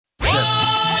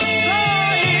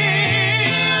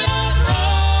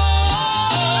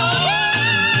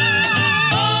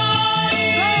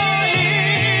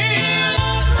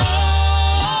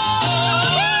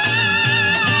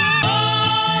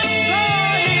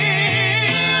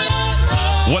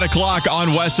1 o'clock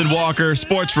on Wes and Walker,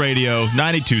 Sports Radio,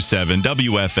 92.7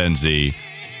 WFNZ.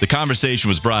 The conversation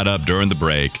was brought up during the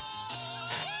break.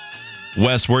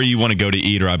 Wes, where you want to go to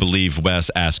eat, or I believe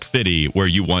Wes asked Fitty where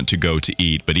you want to go to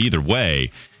eat. But either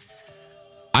way,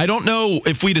 I don't know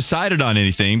if we decided on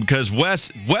anything because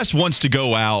Wes wants to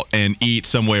go out and eat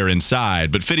somewhere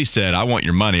inside. But Fitty said, I want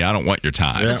your money. I don't want your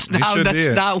time. Yeah,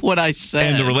 that's not what I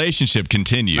said. And the relationship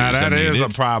continues. Now, that is a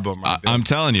problem. I'm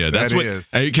telling you. That's what is.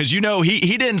 Because,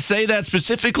 he didn't say that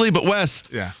specifically, but Wes.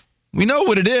 Yeah. We know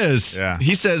what it is. Yeah.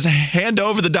 He says, hand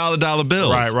over the dollar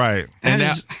bills. Right. And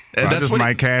I just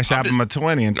might cash out him a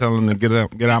 20 and tell him to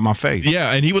get out my face.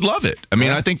 Yeah, and he would love it. I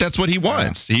mean, I think that's what he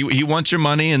wants. Yeah. He wants your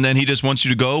money, and then he just wants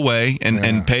you to go away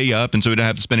and pay up, and so he don't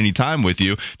have to spend any time with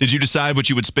you. Did you decide what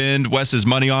you would spend Wes's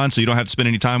money on so you don't have to spend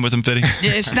any time with him, Fitty?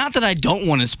 Yeah, it's not that I don't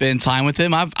want to spend time with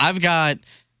him. I've got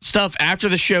stuff after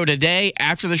the show today,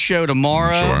 after the show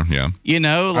tomorrow. Sure, yeah.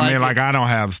 I don't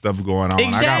have stuff going on.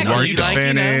 Exactly. I got work to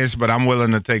finish, but I'm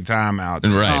willing to take time out.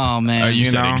 Right. Oh, man. You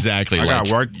said exactly. I got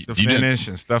work to finish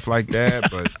and stuff like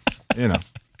that, but,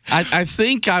 I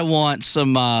think I want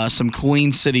some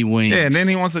Queen City wings. Yeah, and then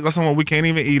he wants to go somewhere we can't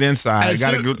even eat inside.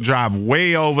 Got to drive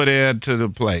way over there to the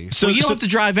place. So you don't have to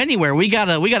drive anywhere. We got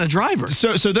a driver.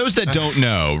 So those that don't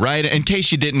know, right? In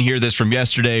case you didn't hear this from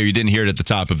yesterday or you didn't hear it at the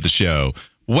top of the show,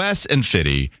 Wes and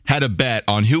Fitty had a bet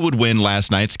on who would win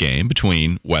last night's game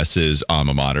between Wes's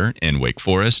alma mater in Wake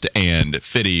Forest and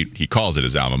Fitty. He calls it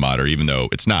his alma mater, even though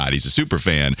it's not. He's a super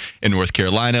fan in North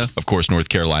Carolina. Of course, North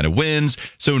Carolina wins.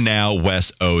 So now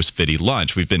Wes owes Fitty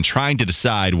lunch. We've been trying to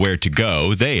decide where to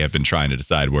go. They have been trying to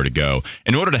decide where to go.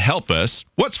 In order to help us,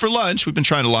 what's for lunch? We've been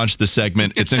trying to launch this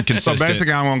segment. It's inconsistent. So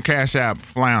basically, I want Cash App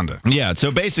Flounder. Yeah,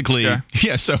 so basically,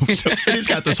 so Fitty's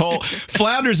got this whole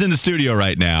Flounder's in the studio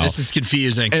right now. This is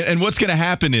confusing. And what's going to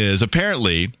happen is,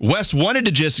 apparently, Wes wanted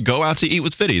to just go out to eat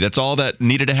with Fitty. That's all that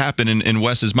needed to happen in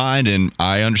Wes's mind, and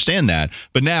I understand that.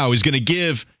 But now he's going to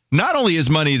give, not only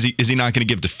his money is he not going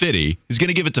to give to Fitty, he's going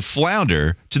to give it to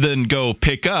Flounder to then go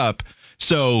pick up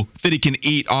so Fitty can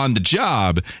eat on the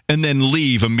job and then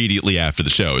leave immediately after the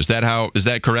show. Is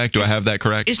that correct? Do I have that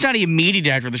correct? It's not immediate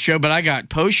after the show, but I got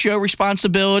post-show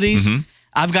responsibilities. Mm-hmm.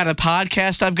 I've got a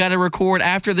podcast I've got to record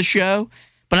after the show.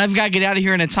 But I've got to get out of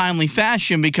here in a timely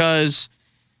fashion because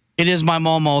it is my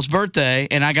mama's birthday,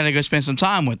 and I got to go spend some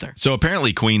time with her. So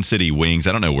apparently Queen City Wings,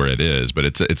 I don't know where it is, but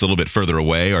it's a little bit further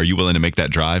away. Are you willing to make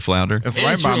that drive, Flounder? It's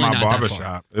right by my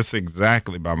barbershop. It's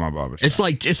exactly by my barbershop.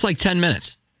 It's like 10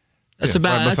 minutes. That's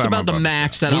about the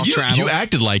max that I'll travel. You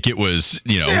acted like it was,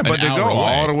 but to go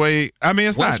all the way. I mean,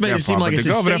 it's not made it seem like it's to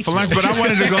go over there for lunch, but I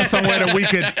wanted to go somewhere that we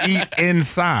could eat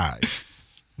inside.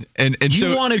 And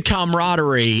you wanted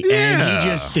camaraderie,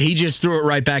 and he just threw it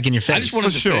right back in your face. I just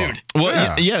wanted the food. Well,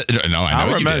 no, I know.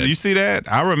 I remember. You see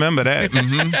that? I remember that.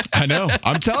 Mm-hmm. I know.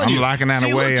 I'm telling you. I'm locking that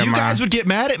away. Look, you guys would get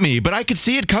mad at me, but I could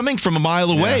see it coming from a mile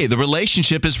away. The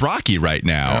relationship is rocky right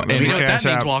now. And what that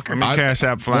means, Walker. Let me Cash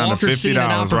App Flounder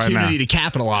 $50 right now. To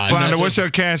capitalize. Flounder, what's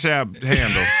your Cash App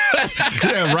handle?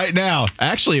 Yeah, right now.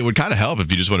 Actually, it would kind of help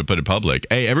if you just want to put it public.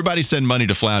 Hey, everybody send money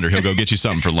to Flounder. He'll go get you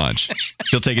something for lunch.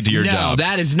 He'll take it to your job. No,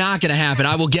 that is not going to happen.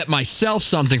 I will get myself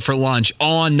something for lunch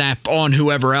on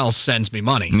whoever else sends me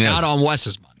money, not on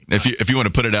Wes's money. If you want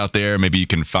to put it out there, maybe you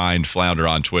can find Flounder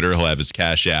on Twitter. He'll have his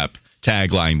Cash App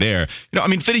tagline there.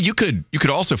 Fitty, you could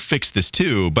also fix this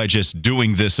too by just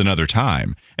doing this another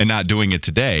time and not doing it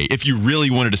today if you really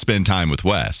wanted to spend time with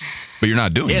Wes, but you're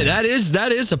not doing it. Yeah,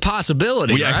 that is a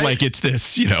possibility. We act like it's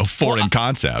this, foreign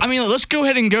concept. I mean, let's go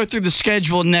ahead and go through the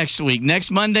schedule next week.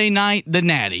 Next Monday night, the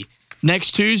Natty.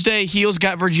 Next Tuesday, Heels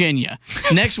got Virginia.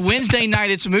 Next Wednesday night,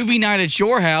 it's movie night at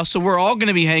your house, so we're all going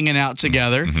to be hanging out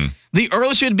together. Mm-hmm. The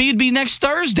earliest would be next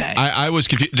Thursday. I was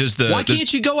confused. Why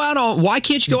can't you go out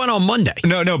on Monday?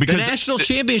 No, because the national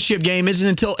championship game isn't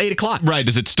until 8:00. Right?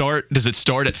 Does it start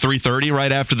at 3:30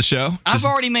 right after the show? I've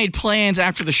already made plans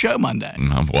after the show Monday.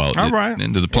 Well, all right,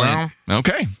 into the plan. Well,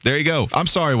 okay, there you go. I'm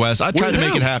sorry, Wes. I tried to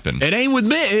make it happen. It ain't with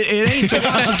me. It ain't to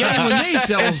watch a game with me.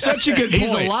 So it's such a good point.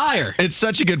 He's a liar. It's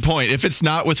such a good point. If it's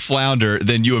not with Flounder,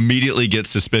 then you immediately get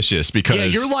suspicious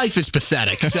because your life is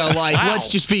pathetic. So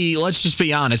let's just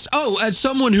be honest. Oh, as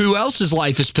someone who else's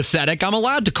life is pathetic, I'm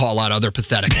allowed to call out other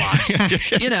pathetic lives.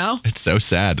 It's so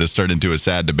sad. This turned into a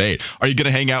sad debate. Are you going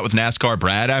to hang out with NASCAR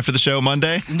Brad after the show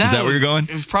Monday? No, is that where you're going?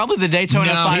 It was probably the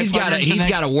Daytona 500. He's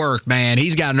got to work, man.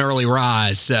 He's got an early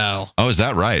rise. So. Oh, is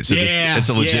that right? So it's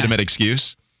a legitimate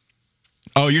excuse?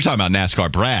 Oh, you're talking about NASCAR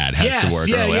Brad has to work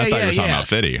early. I thought you were talking about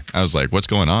Fitty. I was like, what's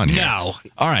going on here? No.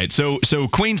 All right, so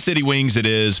Queen City Wings it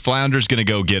is. Flounder's going to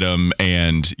go get him,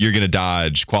 and you're going to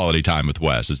dodge quality time with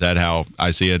Wes. Is that how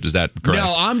I see it? Is that correct?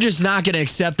 No, I'm just not going to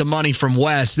accept the money from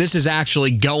Wes. This is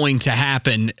actually going to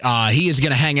happen. He is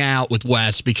going to hang out with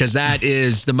Wes because that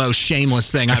is the most shameless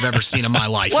thing I've ever seen in my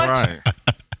life. What? Right.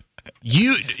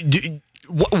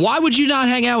 Why would you not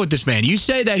hang out with this man? You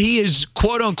say that he is,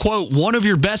 quote unquote, one of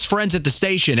your best friends at the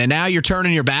station, and now you're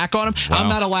turning your back on him? Wow. I'm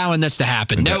not allowing this to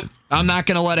happen. Nope. I'm not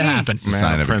going to let it happen.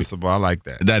 Man, of principle. I like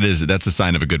that. That's a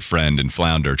sign of a good friend in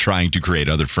Flounder trying to create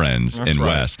other friends in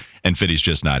Wes, and Fitty's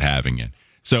just not having it.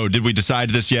 So did we decide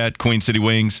this yet? Queen City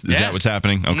Wings? Is that what's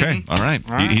happening? Okay. All right.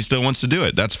 He still wants to do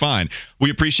it. That's fine.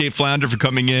 We appreciate Flounder for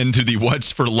coming in to the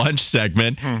What's for Lunch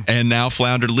segment. And now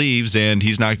Flounder leaves, and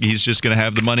he's just going to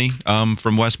have the money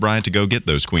from Wes Bryant to go get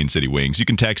those Queen City Wings. You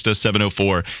can text us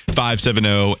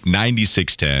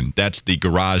 704-570-9610. That's the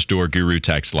Garage Door Guru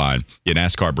text line. Yeah,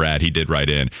 NASCAR Brad, he did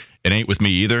write in. It ain't with me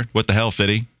either. What the hell,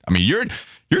 Fitty? I mean, you're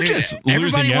just losing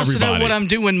everybody wants to know what I'm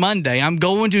doing Monday. I'm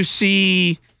going to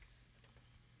see...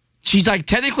 She's like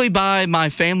technically by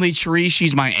my family tree,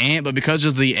 she's my aunt, but because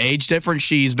of the age difference,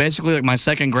 she's basically like my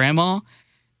second grandma.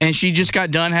 And she just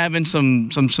got done having some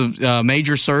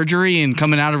major surgery and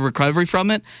coming out of recovery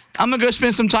from it. I'm gonna go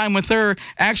spend some time with her.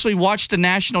 Actually, watch the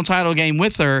national title game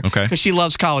with her because she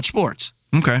loves college sports.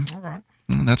 Okay, all right,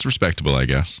 that's respectable, I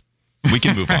guess. We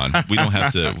can move on. We don't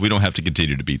have to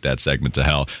continue to beat that segment to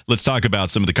hell. Let's talk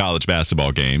about some of the college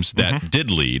basketball games that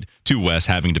did lead to Wes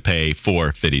having to pay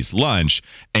for Fitty's lunch.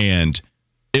 And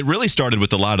it really started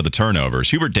with a lot of the turnovers.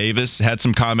 Hubert Davis had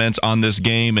some comments on this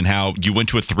game and how you went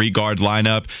to a 3-guard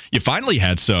lineup. You finally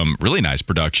had some really nice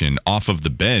production off of the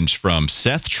bench from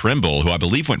Seth Trimble, who I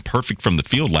believe went perfect from the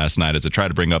field last night as I try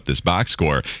to bring up this box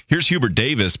score. Here's Hubert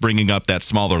Davis bringing up that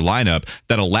smaller lineup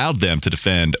that allowed them to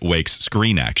defend Wake's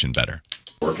screen action better.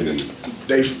 Working and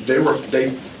they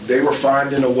were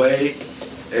finding a way,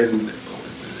 and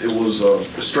it was a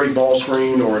straight ball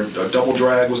screen or a double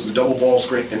drag was the double ball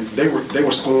screen, and they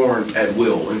were scoring at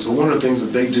will. And so one of the things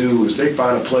that they do is they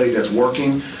find a play that's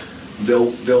working,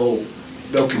 they'll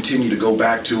continue to go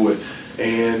back to it.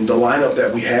 And the lineup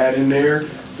that we had in there,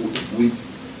 we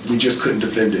just couldn't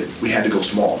defend it. We had to go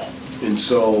small. And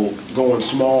so going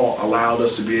small allowed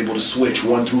us to be able to switch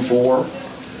 1 through 4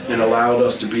 and allowed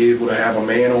us to be able to have a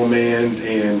man-on-man,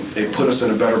 and it put us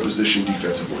in a better position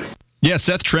defensively. Yeah,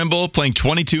 Seth Trimble playing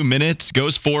 22 minutes,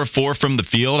 goes 4-4 from the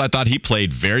field. I thought he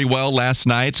played very well last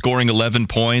night, scoring 11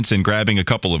 points and grabbing a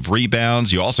couple of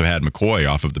rebounds. You also had McCoy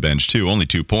off of the bench, too, only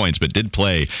 2 points, but did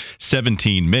play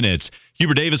 17 minutes.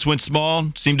 Hubert Davis went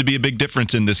small, seemed to be a big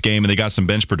difference in this game, and they got some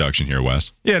bench production here,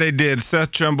 Wes. Yeah, they did.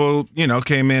 Seth Trimble,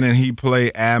 came in and he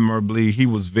played admirably. He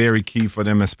was very key for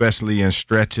them, especially in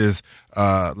stretches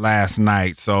last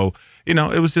night. So,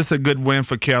 it was just a good win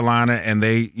for Carolina, and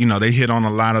they hit on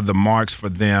a lot of the marks for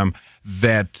them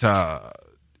that,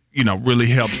 really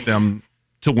helps them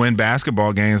to win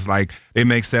basketball games. Like they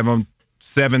make seven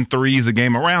threes a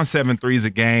game, around 7 threes a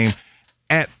game,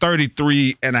 at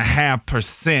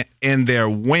 33.5% in their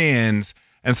wins.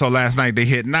 And so last night they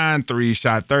hit 9 threes,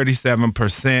 shot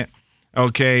 37%.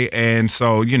 Okay. And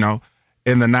so, in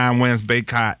the 9 wins,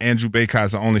 Andrew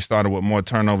Baycott's the only starter with more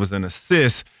turnovers than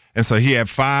assists. And so he had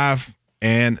 5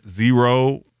 and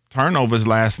 0 turnovers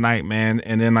last night, man.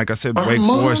 And then, like I said,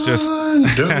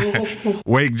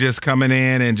 Wake just coming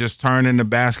in and just turning the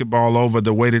basketball over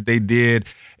the way that they did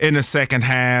in the second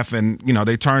half. And,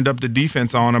 they turned up the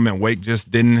defense on them, and Wake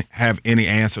just didn't have any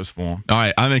answers for them. All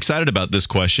right, I'm excited about this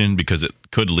question because it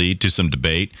could lead to some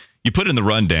debate. You put in the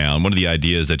rundown, one of the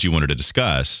ideas that you wanted to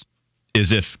discuss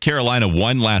is if Carolina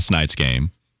won last night's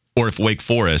game or if Wake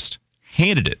Forest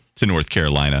handed it to North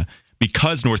Carolina,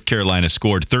 because North Carolina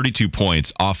scored 32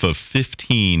 points off of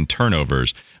 15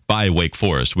 turnovers by Wake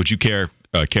Forest. Would you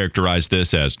characterize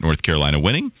this as North Carolina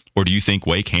winning, or do you think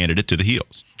Wake handed it to the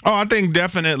Heels? Oh, I think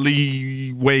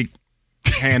definitely Wake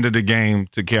handed the game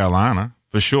to Carolina,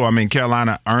 for sure. I mean,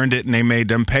 Carolina earned it, and they made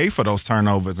them pay for those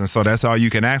turnovers, and so that's all you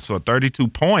can ask for, 32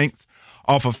 points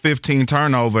off of 15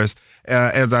 turnovers.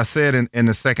 As I said in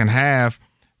the second half,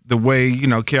 the way,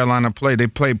 Carolina played, they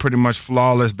played pretty much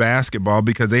flawless basketball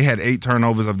because they had 8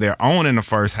 turnovers of their own in the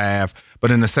first half,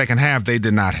 but in the second half, they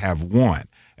did not have one.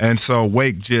 And so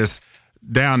Wake just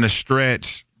down the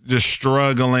stretch, just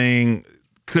struggling,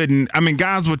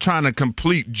 guys were trying to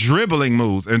complete dribbling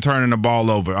moves and turning the ball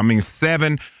over.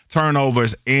 7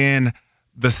 turnovers in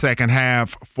the second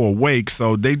half for Wake.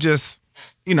 So they just,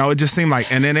 it just seemed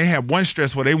like, and then they had one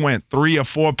stretch where they went 3 or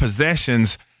 4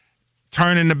 possessions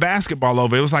turning the basketball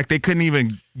over. It was like they couldn't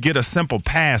even get a simple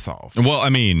pass off. Well, I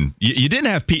mean, you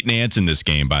didn't have Pete Nance in this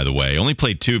game, by the way. Only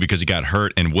played 2 because he got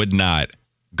hurt and would not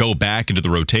go back into the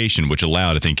rotation, which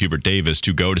allowed, I think, Hubert Davis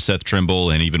to go to Seth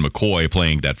Trimble and even McCoy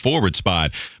playing that forward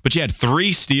spot. But you had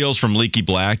 3 steals from Leaky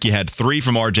Black. You had 3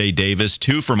 from R.J. Davis,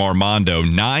 2 from Armando,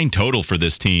 9 total for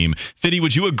this team. Fitty,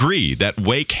 would you agree that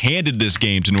Wake handed this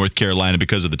game to North Carolina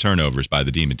because of the turnovers by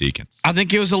the Demon Deacons? I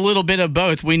think it was a little bit of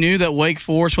both. We knew that Wake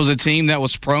Forest was a team that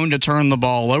was prone to turn the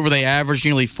ball over. They averaged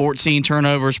nearly 14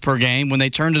 turnovers per game. When they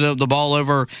turned the ball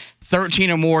over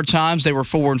 13 or more times, they were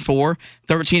 4-4.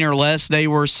 13 or less, they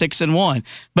were 6-1.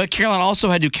 But Carolina also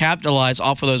had to capitalize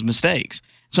off of those mistakes.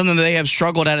 Something that they have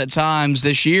struggled at times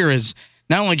this year is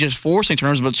not only just forcing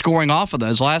turnovers, but scoring off of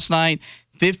those. Last night,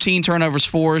 15 turnovers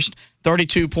forced,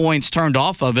 32 points turned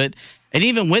off of it. And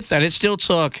even with that, it still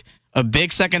took a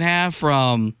big second half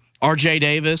from R.J.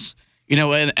 Davis,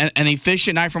 an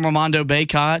efficient night from Armando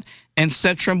Baycott, and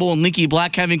Seth Trimble and Leaky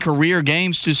Black having career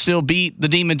games to still beat the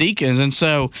Demon Deacons. And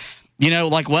so,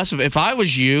 like Wes, if I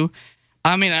was you,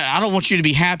 I mean, I don't want you to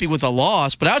be happy with a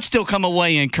loss, but I would still come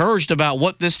away encouraged about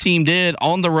what this team did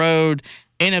on the road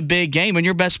in a big game. And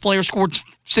your best player scored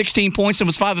 16 points and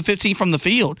was 5 of 15 from the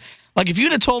field. Like, if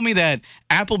you'd have told me that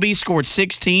Appleby scored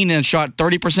 16 and shot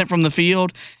 30% from the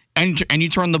field, and you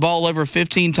turned the ball over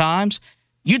 15 times,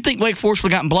 you'd think Wake Forest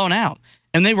would have gotten blown out.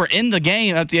 And they were in the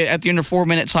game at the end of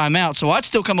 4-minute timeout. So I'd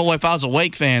still come away, if I was a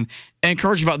Wake fan,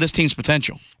 encouraged about this team's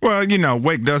potential. Well,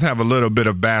 Wake does have a little bit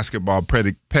of basketball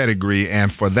pedigree,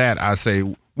 and for that, I say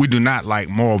we do not like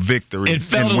moral victory. It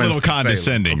felt a little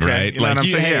condescending, okay? right? You know what I'm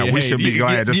saying? We should be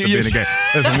glad just to be in the game.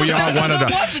 Listen, we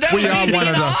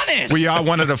are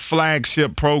one of the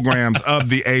flagship programs of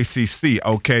the ACC.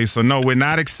 Okay, so no, we're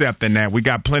not accepting that. We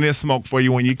got plenty of smoke for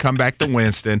you when you come back to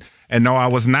Winston. And no, I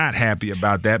was not happy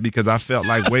about that because I felt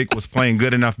like Wake was playing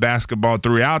good enough basketball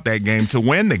throughout that game to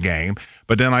win the game.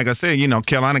 But then, like I said,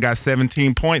 Carolina got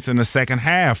 17 points in the second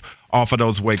half off of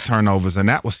those Wake turnovers, and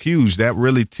that was huge. That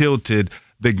really tilted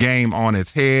the game on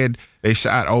its head. They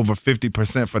shot over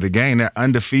 50% for the game. They're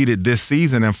undefeated this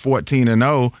season and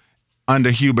 14-0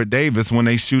 under Hubert Davis when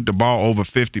they shoot the ball over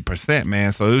 50%,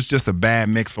 man. So it was just a bad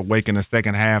mix for Wake in the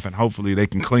second half, and hopefully they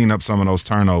can clean up some of those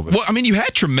turnovers. Well, I mean, you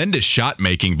had tremendous shot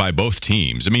making by both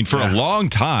teams. I mean, for a long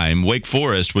time, Wake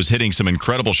Forest was hitting some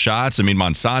incredible shots. I mean,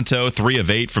 Monsanto, 3 of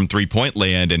 8 from three-point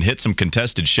land and hit some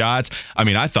contested shots. I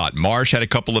mean, I thought Marsh had a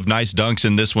couple of nice dunks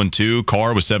in this one, too.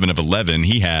 Carr was 7 of 11.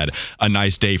 He had a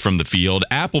nice day from the field.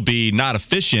 Appleby, not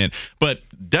efficient, but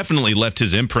definitely left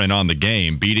his imprint on the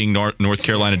game, beating North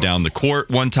Carolina down the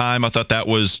court one time. I thought that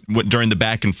was during the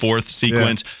back and forth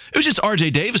sequence. Yeah. It was just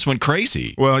R.J. Davis went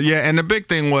crazy. Well, yeah, and the big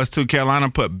thing was, too, Carolina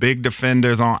put big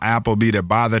defenders on Appleby that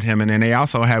bothered him, and then they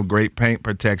also have great paint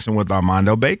protection with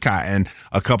Armando Baycott. And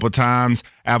a couple times,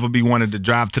 Appleby wanted to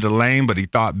drive to the lane, but he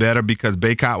thought better because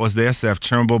Baycott was there. Seth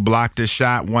Trimble blocked his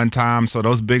shot one time, so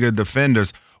those bigger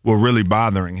defenders were really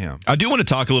bothering him. I do want to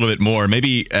talk a little bit more,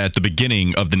 maybe at the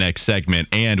beginning of the next segment,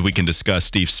 and we can discuss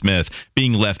Steve Smith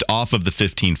being left off of the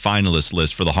 15 finalist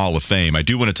list for the Hall of Fame. I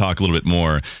do want to talk a little bit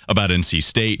more about NC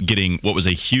State getting what was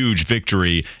a huge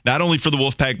victory, not only for the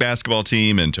Wolfpack basketball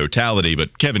team in totality,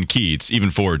 but Kevin Keats, even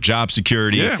for job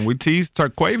security. Yeah, we teased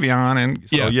Terquavion, and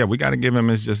so, we got to give him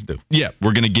his just due. Yeah,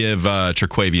 we're going to give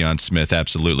Terquavion Smith,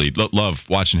 absolutely. Love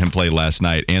watching him play last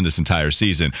night and this entire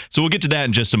season. So we'll get to that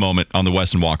in just a moment on the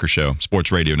Wes and Walker Show,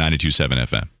 Sports Radio 92.7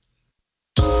 FM.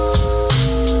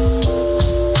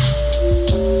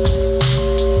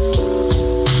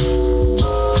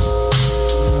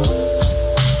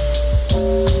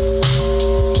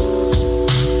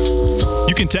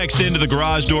 You can text into the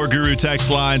Garage Door Guru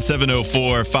text line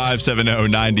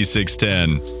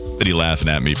 704-570-9610. Pretty laughing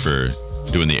at me for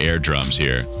doing the air drums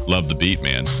here. Love the beat,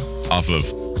 man. Off of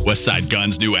West Side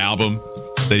Gun's new album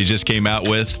that he just came out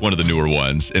with, one of the newer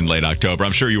ones in late October.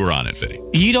 I'm sure you were on it, Fitty.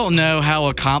 You don't know how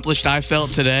accomplished I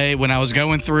felt today when I was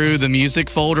going through the music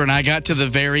folder and I got to the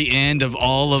very end of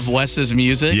all of Wes's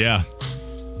music. Yeah.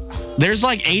 There's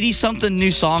like 80-something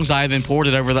new songs I've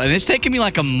imported over that, and it's taken me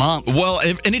like a month. Well,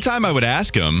 anytime I would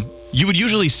ask him, you would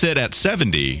usually sit at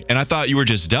 70, and I thought you were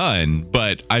just done,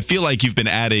 but I feel like you've been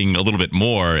adding a little bit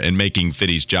more and making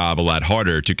Fitty's job a lot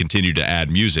harder to continue to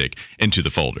add music into the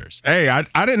folders. Hey, I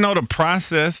didn't know the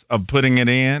process of putting it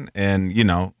in and,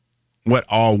 what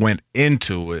all went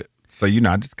into it. So,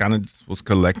 I just kind of was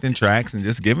collecting tracks and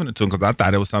just giving it to him because I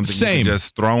thought it was something you could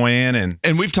just throw in. And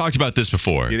we've talked about this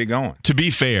before. Get it going. To be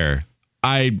fair,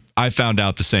 I found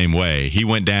out the same way. He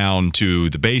went down to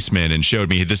the basement and showed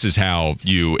me this is how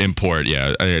you import.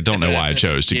 Yeah, I don't know why I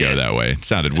chose to go that way. It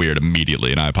sounded weird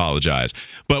immediately, and I apologize.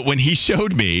 But when he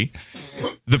showed me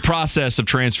the process of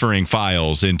transferring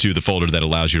files into the folder that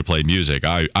allows you to play music,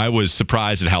 I was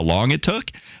surprised at how long it took.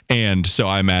 And so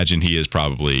I imagine he is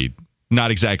probably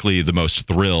not exactly the most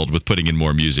thrilled with putting in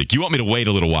more music. You want me to wait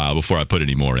a little while before I put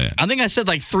any more in? I think I said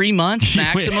like 3 months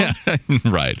maximum.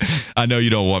 Right. I know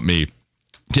you don't want me.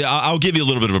 I'll give you a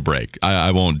little bit of a break.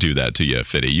 I won't do that to you,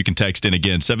 Fitty. You can text in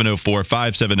again,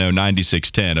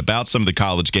 704-570-9610, about some of the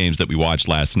college games that we watched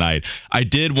last night. I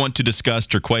did want to discuss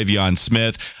Terquavion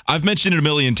Smith. I've mentioned it a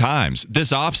million times.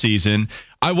 This offseason,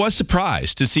 I was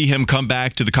surprised to see him come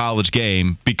back to the college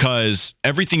game because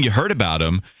everything you heard about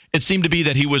him, it seemed to be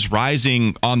that he was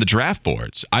rising on the draft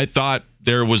boards. I thought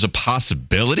there was a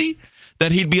possibility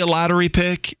that he'd be a lottery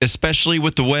pick, especially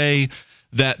with the way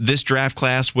that this draft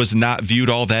class was not viewed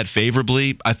all that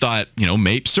favorably. I thought,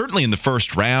 maybe certainly in the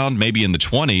first round, maybe in the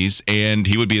 20s, and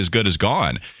he would be as good as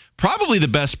gone. Probably the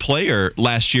best player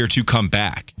last year to come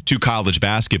back to college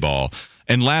basketball.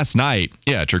 And last night,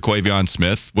 Terquavion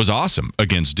Smith was awesome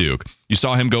against Duke. You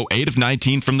saw him go 8 of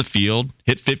 19 from the field,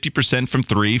 hit 50% from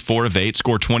 3, 4 of 8,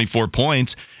 score 24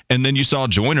 points. And then you saw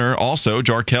Joyner also,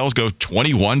 Jarkells, go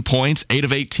 21 points, 8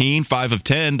 of 18, 5 of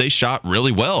 10. They shot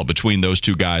really well between those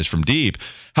two guys from deep.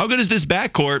 How good is this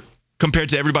backcourt compared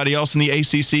to everybody else in the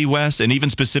ACC West, and even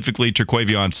specifically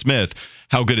Terquavion Smith?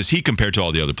 How good is he compared to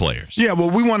all the other players? Yeah,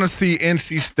 well, we want to see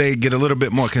NC State get a little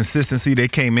bit more consistency. They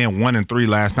came in 1-3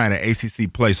 last night at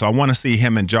ACC play, so I want to see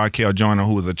him and Jarkel Joyner,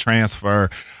 who was a transfer,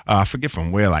 I forget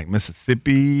from where, like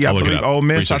Mississippi, I believe, Ole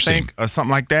Miss, I think, or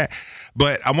something like that.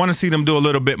 But I want to see them do a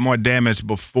little bit more damage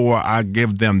before I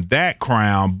give them that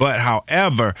crown. But,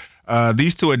 however,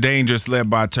 these two are dangerous, led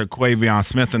by Terquavion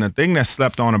Smith. And the thing that's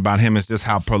slept on about him is just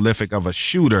how prolific of a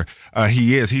shooter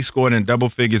he is. He scored in double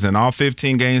figures in all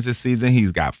 15 games this season.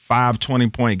 He's got 5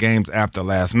 20-point games after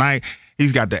last night.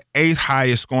 He's got the 8th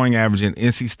highest scoring average in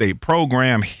NC State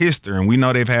program history, and we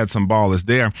know they've had some ballers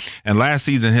there. And last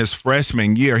season, his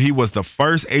freshman year, he was the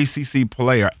first ACC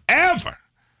player ever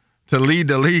to lead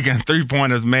the league in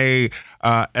three-pointers made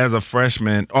as a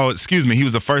freshman. He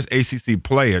was the first ACC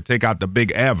player, take out the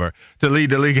big ever, to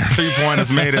lead the league in three-pointers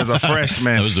made as a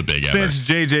freshman. That was a big ever. Since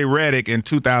J.J. Redick in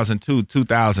 2002,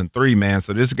 2003, man.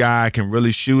 So this guy can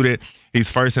really shoot it. He's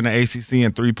first in the ACC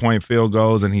in three-point field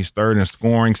goals, and he's third in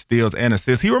scoring, steals, and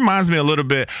assists. He reminds me a little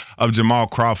bit of Jamal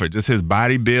Crawford, just his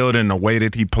body build and the way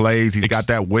that he plays. He's got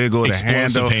that wiggle, the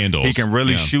handles. He can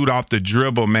really shoot off the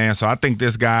dribble, man. So I think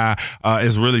this guy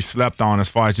is really slept on as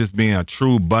far as just being a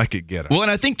true bucket getter. Well,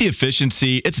 and I think the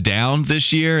efficiency, it's down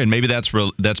this year, and maybe that's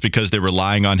because they're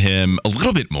relying on him a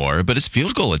little bit more, but his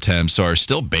field goal attempts are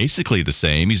still basically the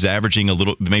same. He's averaging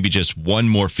maybe just one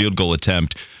more field goal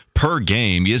attempt per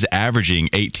game. He is averaging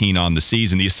 18 on the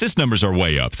season. The assist numbers are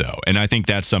way up, though, and I think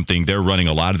that's something they're running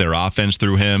a lot of their offense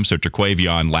through him. So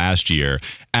Terquavion last year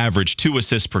averaged 2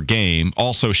 assists per game,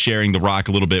 also sharing the rock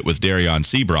a little bit with Darion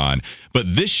Sebron.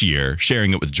 But this year,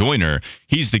 sharing it with Joyner,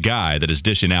 he's the guy that is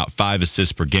dishing out 5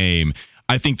 assists per game.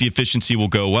 I think the efficiency will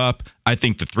go up. I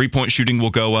think the three-point shooting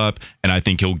will go up, and I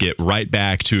think he'll get right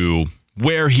back to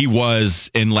where he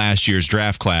was in last year's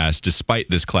draft class, despite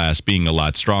this class being a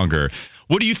lot stronger.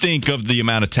 What do you think of the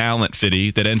amount of talent,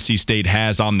 Fitty, that NC State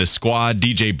has on this squad?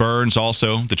 DJ Burns,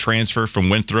 also the transfer from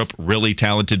Winthrop, really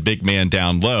talented big man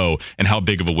down low. And how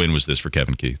big of a win was this for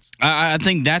Kevin Keatts? I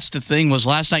think that's the thing. Was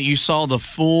last night you saw the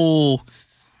full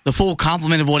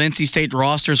complement of what NC State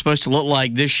roster is supposed to look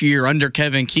like this year under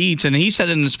Kevin Keatts, and he said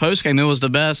in his postgame it was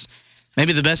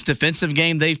maybe the best defensive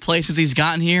game they've played since he's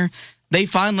gotten here. They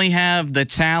finally have the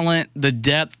talent, the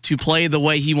depth to play the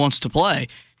way he wants to play.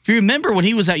 If you remember when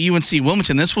he was at UNC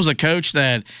Wilmington, this was a coach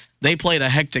that they played a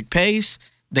hectic pace,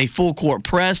 they full court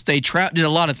pressed, they did a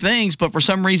lot of things, but for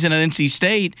some reason at NC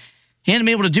State, he hadn't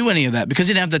been able to do any of that because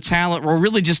he didn't have the talent or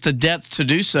really just the depth to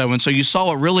do so. And so you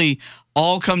saw it really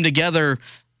all come together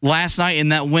last night in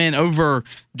that win over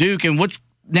Duke. And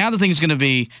now the thing's going to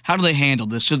be, how do they handle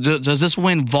this? So does this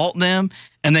win vault them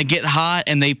and they get hot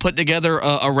and they put together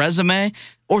a resume,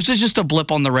 or is this just a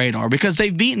blip on the radar? Because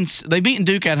they've beaten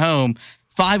Duke at home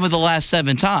 5 of the last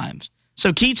 7 times.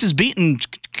 So Keatts has beaten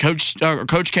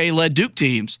Coach K-led Duke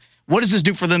teams. What does this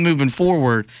do for them moving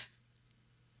forward?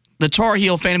 The Tar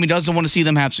Heel fan of me doesn't want to see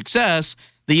them have success.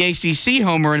 the ACC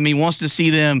homer in me wants to see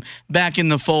them back in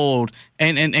the fold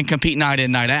and compete night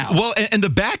in, night out. Well, and the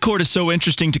backcourt is so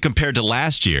interesting to compare to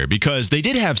last year because they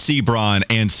did have Sebron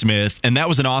and Smith, and that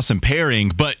was an awesome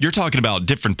pairing. But you're talking about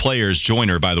different players.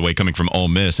 Joyner, by the way, coming from Ole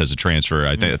Miss as a transfer.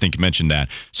 I think you mentioned that.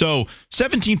 So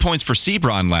 17 points for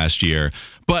Sebron last year.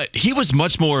 But he was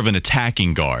much more of an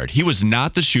attacking guard. He was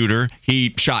not the shooter.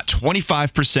 He shot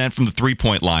 25% from the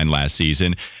three-point line last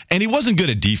season, and he wasn't good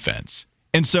at defense.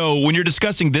 And so when you're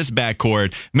discussing this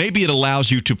backcourt, maybe it allows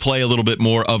you to play a little bit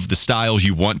more of the style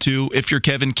you want to if you're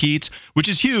Kevin Keatts, which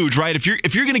is huge, right? If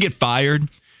you're going to get fired,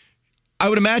 I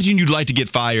would imagine you'd like to get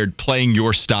fired playing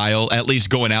your style, at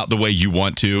least going out the way you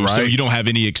want to, right? So you don't have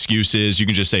any excuses. You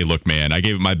can just say, look, man, I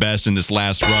gave it my best in this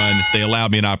last run. They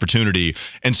allowed me an opportunity.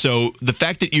 And so the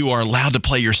fact that you are allowed to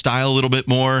play your style a little bit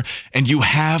more and you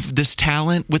have this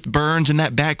talent with Burns and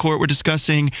that backcourt we're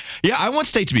discussing, yeah, I want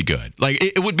State to be good. Like,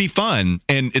 it would be fun.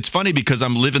 And it's funny because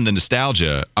I'm living the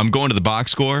nostalgia. I'm going to the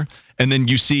box score, and then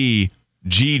you see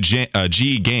G.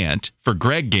 Gant for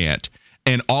Greg Gant.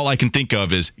 And all I can think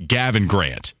of is Gavin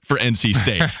Grant for NC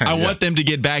State. I want them to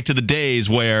get back to the days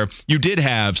where you did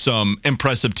have some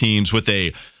impressive teams with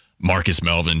a Marcus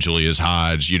Melvin, Julius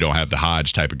Hodge. You don't have the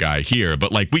Hodge type of guy here.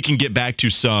 But, like, we can get back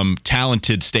to some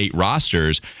talented State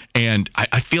rosters. And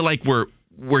I feel like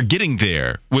we're getting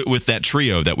there with that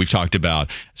trio that we've talked about,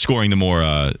 scoring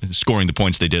the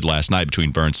points they did last night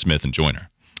between Burns, Smith, and Joyner.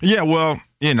 Yeah, well,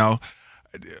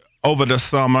 over the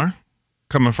summer,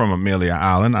 coming from Amelia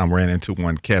Island, I ran into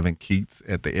one Kevin Keatts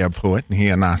at the airport, and he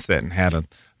and I sat and had a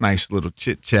nice little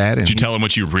chit-chat. Did you tell him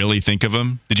what you really think of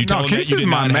him? Did you tell him that you did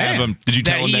not have him? Did you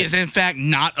tell him that he is, in fact,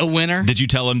 not a winner? Did you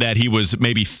tell him that he was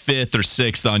maybe 5th or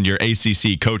 6th on your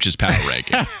ACC coaches power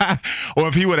rankings? Well,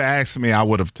 if he would have asked me, I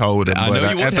would have told him. But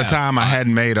at the time, I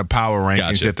hadn't made a power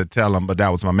rankings yet to tell him, but that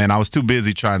was my man. I was too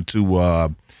busy trying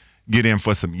to get in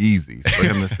for some Yeezys, for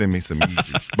him to send me some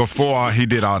Yeezys before he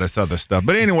did all this other stuff.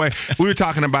 But anyway, we were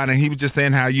talking about it, and he was just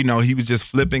saying how, he was just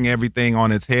flipping everything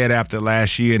on its head after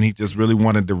last year, and he just really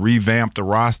wanted to revamp the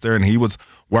roster, and he was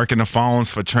working the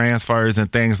phones for transfers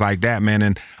and things like that, man.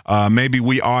 And maybe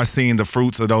we are seeing the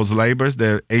fruits of those labors.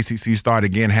 The ACC start,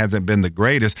 again, hasn't been the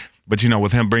greatest, but,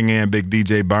 with him bringing in Big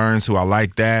DJ Burns, who I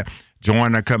like that,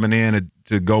 Joyner coming in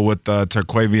to go with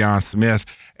Terquavion Smith.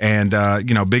 And,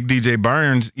 Big DJ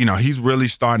Burns, he's really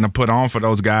starting to put on for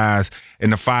those guys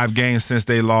in the 5 games since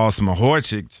they lost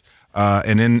Mahorcic,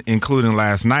 and then including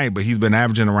last night. But he's been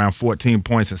averaging around 14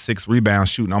 points and 6 rebounds,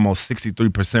 shooting almost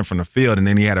 63% from the field. And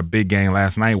then he had a big game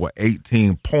last night with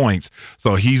 18 points.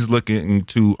 So he's looking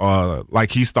to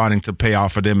like he's starting to pay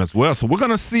off for them as well. So we're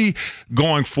going to see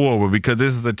going forward, because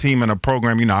this is a team and a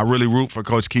program. I really root for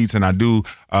Coach Keatts, and I do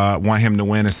want him to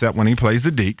win, except when he plays the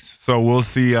Deeks. So we'll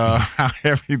see how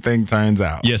everything turns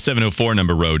out. Yeah, 704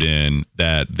 number wrote in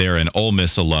that they're an Ole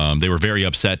Miss alum. They were very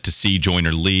upset to see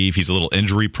Joyner leave. He's a little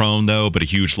injury prone, though, but a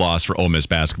huge loss for Ole Miss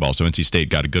basketball. So NC State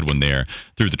got a good one there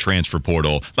through the transfer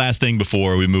portal. Last thing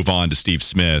before we move on to Steve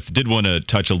Smith, did want to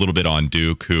touch a little bit on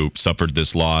Duke, who suffered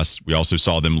this loss. We also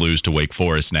saw them lose to Wake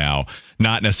Forest now.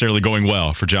 Not necessarily going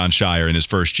well for John Shire in his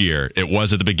first year. It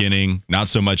was at the beginning, not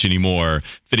so much anymore.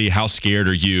 Fiddy, how scared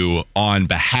are you on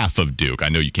behalf of Duke? I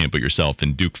know you can't put yourself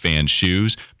in Duke fans'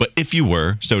 shoes, but if you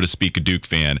were, so to speak, a Duke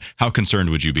fan, how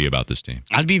concerned would you be about this team?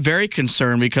 I'd be very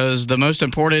concerned, because the most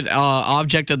important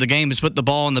object of the game is put the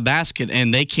ball in the basket,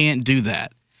 and they can't do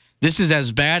that. This is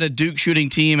as bad a Duke shooting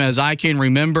team as I can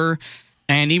remember.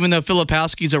 And even though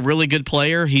Filipowski's a really good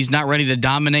player, he's not ready to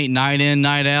dominate night in,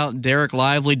 night out. Derek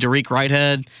Lively, Derek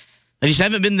Whitehead, they just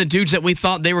haven't been the dudes that we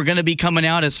thought they were going to be coming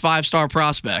out as 5-star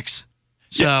prospects.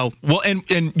 So, yeah. Well,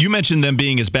 and you mentioned them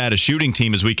being as bad a shooting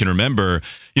team as we can remember.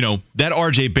 That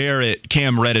R.J. Barrett,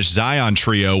 Cam Reddish, Zion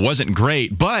trio wasn't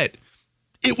great, but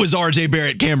it was R.J.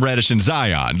 Barrett, Cam Reddish, and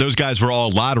Zion. Those guys were all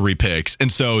lottery picks.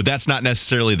 And so that's not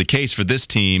necessarily the case for this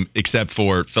team, except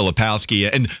for Filipowski.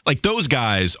 And, those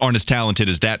guys aren't as talented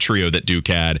as that trio that Duke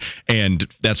had. And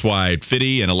that's why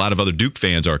Fiddy and a lot of other Duke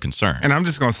fans are concerned. And I'm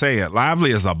just going to say it.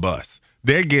 Lively is a bust.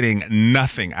 They're getting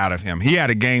nothing out of him. He had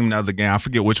a game the other game. I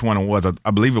forget which one it was. I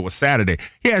believe it was Saturday.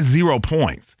 He had 0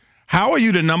 points. How are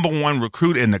you the number 1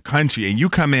 recruit in the country and you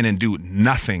come in and do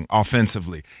nothing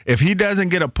offensively? If he doesn't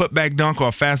get a putback dunk or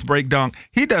a fast break dunk,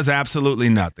 he does absolutely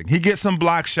nothing. He gets some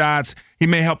block shots. He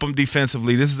may help him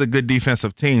defensively. This is a good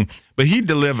defensive team, but he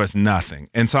delivers nothing.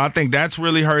 And so I think that's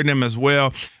really hurting him as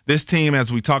well. This team, as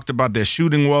we talked about, their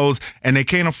shooting woes, and they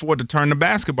can't afford to turn the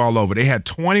basketball over. They had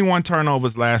 21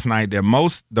 turnovers last night. The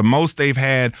most they've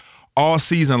had all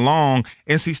season long.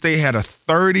 NC State had a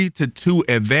 30-2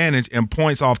 advantage in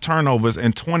points off turnovers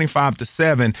and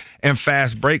 25-7 in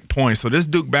fast break points. So this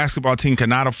Duke basketball team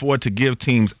cannot afford to give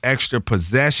teams extra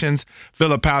possessions.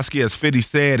 Filipowski, as Fitty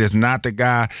said, is not the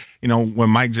guy, when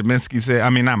Mike Jaminski said,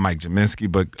 not Mike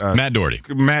Jaminski, but Matt Doherty.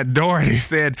 Matt Doherty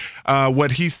said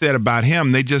what he said about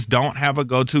him. They just don't have a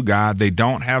go-to guy. They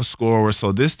don't have scorers.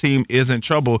 So this team is in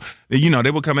trouble.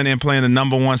 They were coming in playing the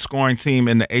number one scoring team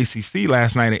in the ACC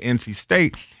last night at NC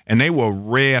State, and they were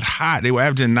red hot. They were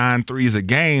averaging 9 threes a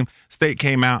game. State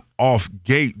came out off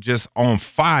gate just on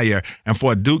fire. And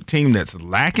for a Duke team that's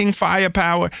lacking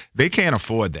firepower, they can't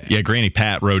afford that. Yeah, Granny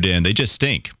Pat wrote in, they just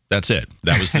stink. That's it.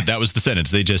 That was the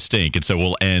sentence. They just stink. And so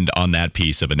we'll end on that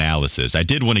piece of analysis. I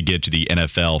did want to get to the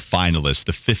NFL finalists,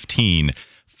 the 15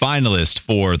 finalists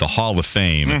for the Hall of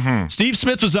Fame. Mm-hmm. Steve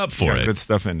Smith was up for it. Good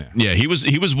stuff in there. Yeah, he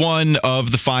was one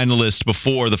of the finalists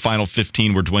before the final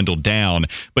 15 were dwindled down,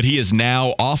 but he is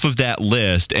now off of that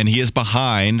list, and he is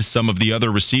behind some of the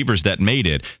other receivers that made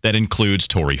it. That includes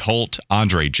Torrey Holt,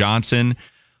 Andre Johnson,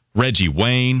 Reggie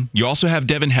Wayne. You also have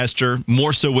Devin Hester,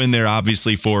 more so in there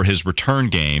obviously for his return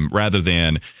game rather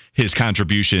than his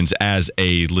contributions as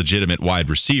a legitimate wide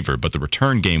receiver, but the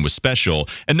return game was special.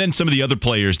 And then some of the other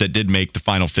players that did make the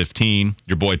final 15,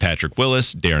 your boy Patrick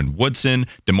Willis, Darren Woodson,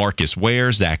 DeMarcus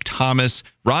Ware, Zach Thomas,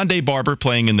 Rondé Barber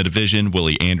playing in the division,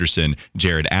 Willie Anderson,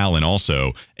 Jared Allen,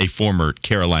 also a former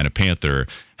Carolina Panther.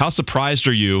 How surprised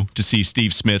are you to see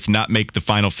Steve Smith not make the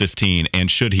final 15,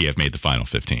 and should he have made the final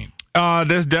 15?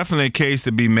 There's definitely a case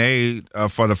to be made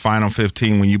for the final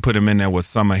 15 when you put him in there with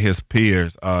some of his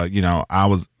peers. I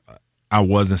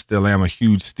was and still am a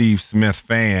huge Steve Smith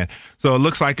fan. So it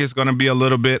looks like it's going to be a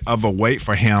little bit of a wait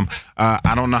for him.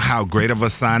 I don't know how great of a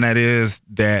sign that is,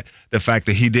 that the fact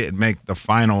that he didn't make the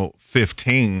final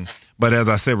 15. But as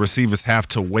I said, receivers have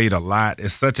to wait a lot.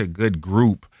 It's such a good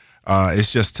group.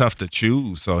 It's just tough to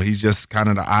choose. So he's just kind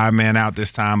of the odd man out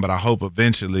this time, but I hope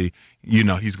eventually,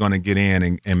 he's going to get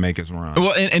in and make his run.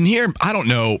 Well, and here, I don't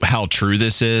know how true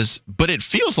this is, but it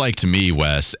feels like to me,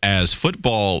 Wes, as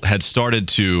football had started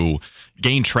to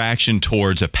gain traction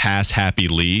towards a pass-happy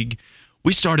league,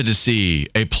 we started to see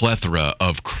a plethora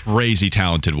of crazy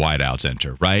talented wideouts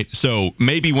enter, right? So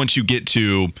maybe once you get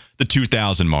to the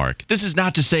 2,000 mark, this is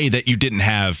not to say that you didn't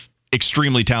have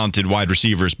extremely talented wide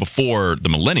receivers before the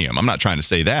millennium. I'm not trying to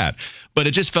say that. But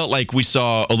it just felt like we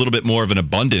saw a little bit more of an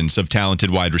abundance of talented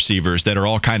wide receivers that are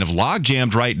all kind of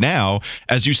log-jammed right now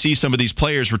as you see some of these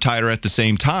players retire at the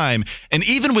same time. And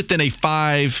even within a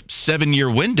 5-7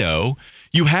 year window,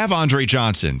 you have Andre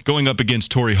Johnson going up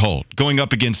against Torrey Holt, going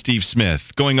up against Steve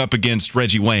Smith, going up against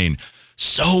Reggie Wayne.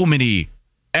 So many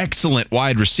excellent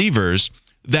wide receivers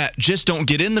that just don't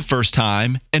get in the first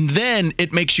time, and then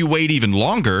it makes you wait even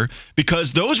longer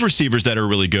because those receivers that are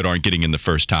really good aren't getting in the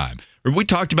first time. We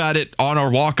talked about it on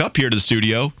our walk up here to the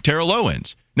studio, Terrell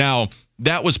Owens. Now,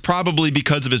 that was probably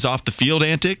because of his off-the-field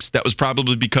antics. That was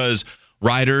probably because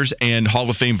writers and Hall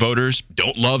of Fame voters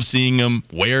don't love seeing him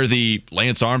wear the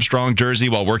Lance Armstrong jersey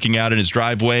while working out in his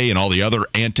driveway and all the other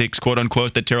antics,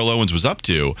 quote-unquote, that Terrell Owens was up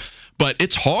to. But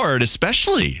it's hard,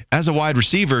 especially as a wide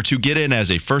receiver, to get in as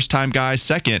a first-time guy.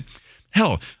 Second,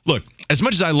 hell, look, as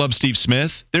much as I love Steve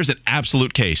Smith, there's an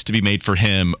absolute case to be made for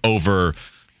him over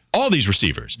all these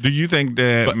receivers. Do you think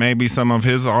that maybe some of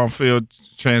his off-field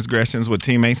transgressions with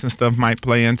teammates and stuff might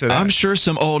play into that? I'm sure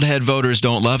some old head voters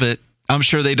don't love it. I'm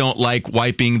sure they don't like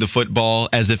wiping the football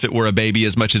as if it were a baby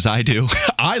as much as I do.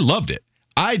 I loved it.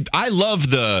 I love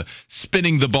the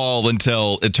spinning the ball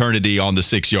until eternity on the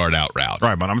 6-yard out route.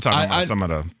 Right, but I'm talking about some of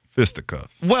the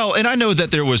fisticuffs. Well, and I know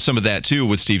that there was some of that too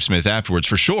with Steve Smith afterwards,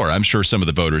 for sure. I'm sure some of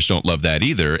the voters don't love that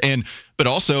either. But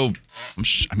also,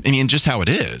 just how it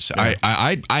is. Yeah.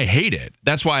 I hate it.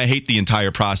 That's why I hate the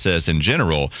entire process in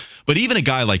general. But even a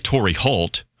guy like Torrey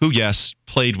Holt, who, yes,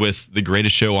 played with the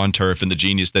greatest show on turf and the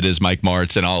genius that is Mike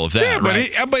Martz and all of that.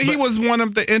 Yeah, but he was one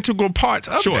of the integral parts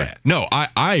of that. No,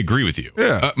 I agree with you.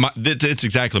 Yeah. It's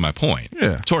exactly my point.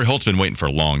 Yeah. Torrey Holt's been waiting for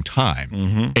a long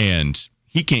time, and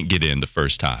he can't get in the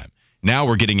first time. Now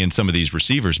we're getting in some of these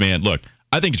receivers. Man, look,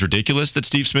 I think it's ridiculous that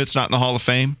Steve Smith's not in the Hall of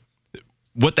Fame.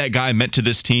 What that guy meant to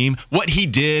this team, what he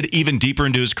did even deeper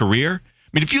into his career. I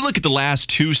mean, if you look at the last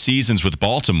 2 seasons with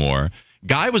Baltimore,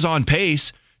 guy was on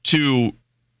pace to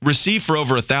receive for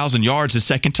over 1,000 yards his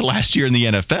second to last year in the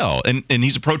NFL. And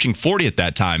he's approaching 40 at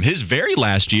that time. His very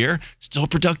last year, still a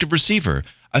productive receiver.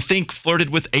 I think flirted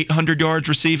with 800 yards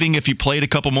receiving. If he played a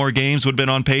couple more games, would have been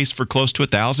on pace for close to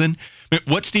 1,000.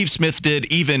 What Steve Smith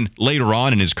did even later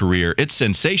on in his career, it's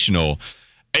sensational.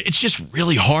 It's just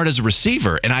really hard as a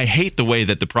receiver, and I hate the way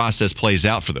that the process plays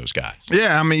out for those guys.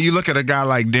 Yeah, I mean, you look at a guy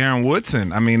like Darren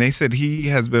Woodson. I mean, they said he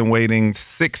has been waiting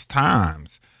 6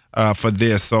 times for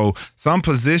this. So some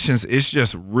positions, it's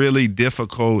just really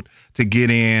difficult to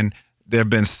get in. There have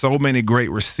been so many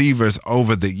great receivers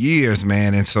over the years,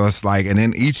 man. And so it's like, and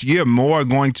then each year more are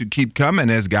going to keep coming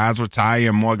as guys retire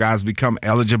and more guys become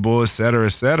eligible, et cetera, et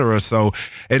cetera. So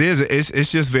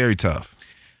it's just very tough.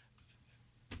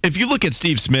 If you look at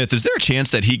Steve Smith, is there a chance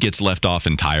that he gets left off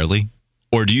entirely?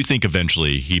 Or do you think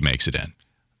eventually he makes it in?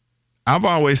 I've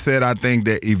always said I think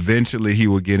that eventually he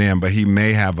will get in, but he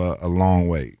may have a long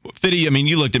wait. Fitty, I mean,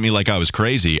 you looked at me like I was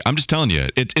crazy. I'm just telling you,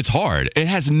 it's hard. It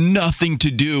has nothing to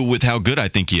do with how good I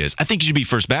think he is. I think he should be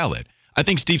first ballot. I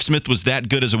think Steve Smith was that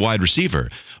good as a wide receiver.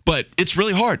 But it's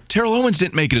really hard. Terrell Owens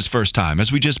didn't make it his first time,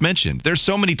 as we just mentioned. There's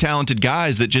so many talented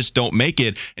guys that just don't make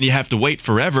it, and you have to wait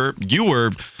forever. You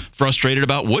were frustrated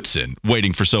about Woodson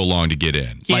waiting for so long to get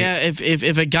in. Yeah,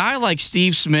 if a guy like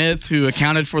Steve Smith, who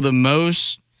accounted for the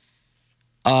most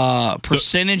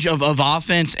percentage of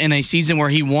offense in a season where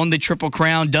he won the Triple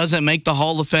Crown, doesn't make the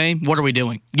Hall of Fame, what are we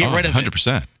doing? Get rid of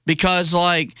 100%. it. Because,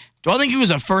 like, do I think he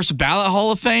was a first ballot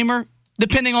Hall of Famer?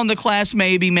 Depending on the class,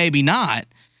 maybe, maybe not.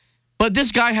 But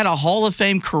this guy had a Hall of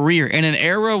Fame career in an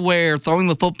era where throwing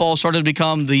the football started to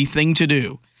become the thing to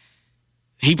do.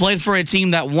 He played for a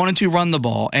team that wanted to run the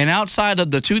ball. And outside of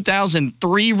the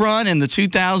 2003 run and the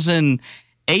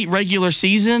 2008 regular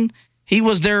season, he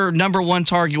was their number one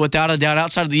target without a doubt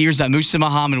outside of the years that Musa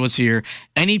Muhammad was here.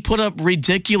 And he put up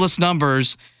ridiculous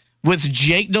numbers with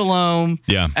Jake Delhomme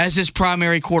as his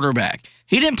primary quarterback.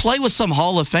 He didn't play with some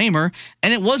Hall of Famer,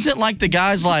 and it wasn't like the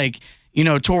guys like,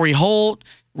 Torrey Holt,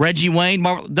 Reggie Wayne.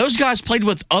 Those guys played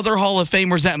with other Hall of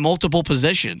Famers at multiple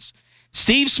positions.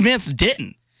 Steve Smith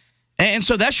didn't. And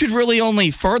so that should really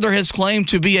only further his claim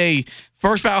to be a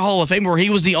first ballot Hall of Fame, where he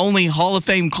was the only Hall of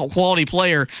Fame quality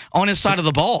player on his side of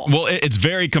the ball. Well, it's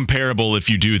very comparable if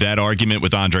you do that argument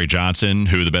with Andre Johnson,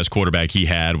 who the best quarterback he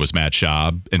had was Matt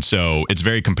Schaub. And so it's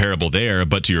very comparable there.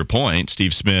 But to your point,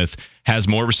 Steve Smith has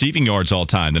more receiving yards all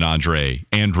time than Andre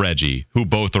and Reggie, who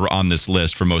both are on this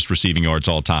list for most receiving yards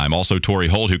all time. Also, Torrey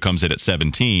Holt, who comes in at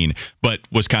 17, but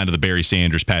was kind of the Barry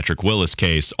Sanders, Patrick Willis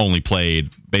case, only played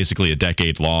basically a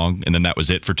decade long, and then that was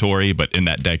it for Torrey. But in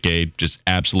that decade, just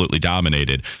absolutely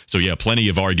dominated. So, yeah, plenty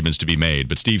of arguments to be made.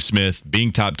 But Steve Smith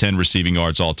being top 10 receiving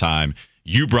yards all time,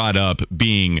 you brought up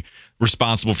being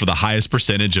responsible for the highest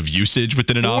percentage of usage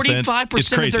within an offense.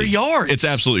 45% of their yards. It's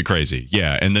absolutely crazy.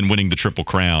 Yeah, and then winning the Triple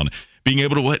Crown. Being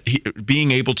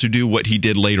able to do what he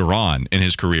did later on in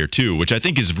his career too, which I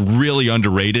think is really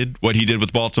underrated. What he did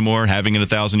with Baltimore, having an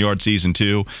 1,000-yard season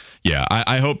too. Yeah,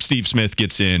 I hope Steve Smith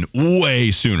gets in way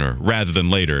sooner rather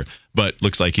than later, but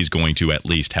looks like he's going to at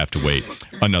least have to wait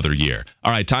another year.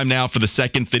 All right, time now for the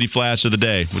second Fitty Flash of the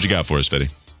day. What you got for us, Fitty?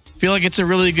 I feel like it's a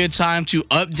really good time to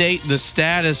update the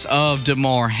status of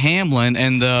Damar Hamlin,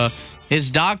 and his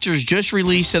doctors just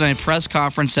released in a press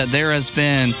conference that there has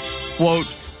been, quote,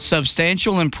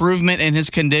 substantial improvement in his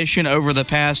condition over the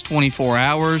past 24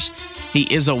 hours. He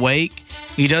is awake.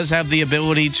 He does have the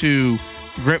ability to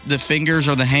grip the fingers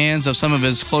or the hands of some of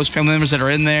his close family members that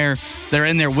are in there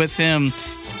with him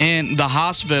in the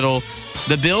hospital.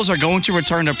 The Bills are going to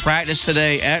return to practice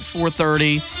today at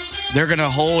 4:30. They're going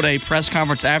to hold a press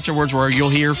conference afterwards where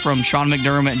you'll hear from Sean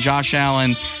McDermott, Josh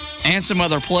Allen, and some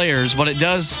other players. But it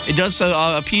does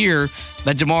appear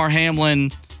that Damar Hamlin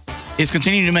is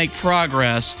continuing to make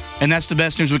progress, and that's the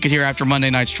best news we could hear after Monday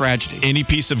night's tragedy. Any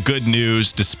piece of good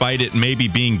news, despite it maybe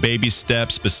being baby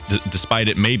steps, despite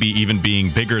it maybe even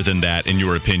being bigger than that, in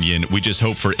your opinion, we just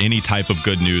hope for any type of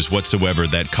good news whatsoever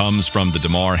that comes from the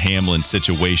Damar Hamlin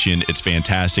situation. It's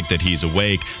fantastic that he's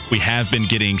awake. We have been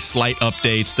getting slight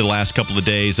updates the last couple of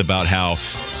days about how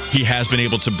he has been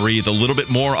able to breathe a little bit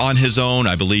more on his own.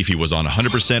 I believe he was on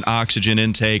 100% oxygen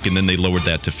intake, and then they lowered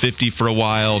that to 50 for a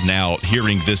while. Now,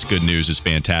 hearing this good news is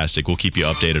fantastic. We'll keep you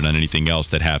updated on anything else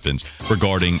that happens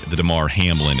regarding the Damar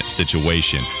Hamlin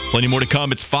situation. Plenty more to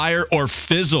come. It's Fire or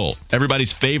Fizzle,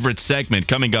 everybody's favorite segment,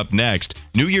 coming up next.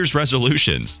 New Year's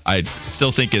resolutions. I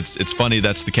still think it's funny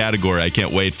that's the category. I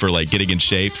can't wait for getting in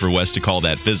shape for Wes to call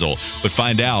that Fizzle. But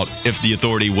find out if the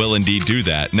authority will indeed do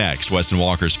that next. Wes and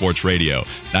Walker Sports Radio,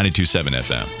 92.7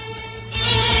 FM.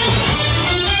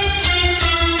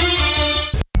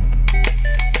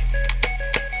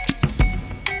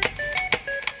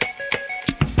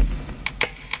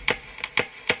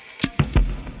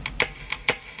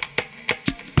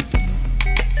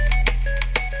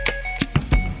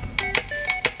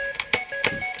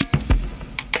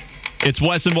 It's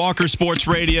Wes and Walker Sports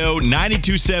Radio,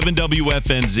 92.7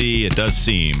 WFNZ. It does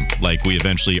seem like we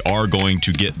eventually are going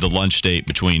to get the lunch date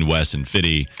between Wes and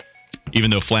Fitty. Even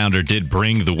though Flounder did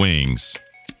bring the wings,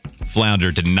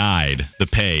 Flounder denied the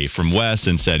pay from Wes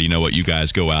and said, you know what, you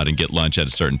guys go out and get lunch at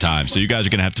a certain time. So you guys are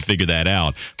going to have to figure that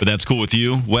out. But that's cool with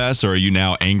you, Wes, or are you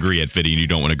now angry at Fitty and you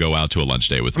don't want to go out to a lunch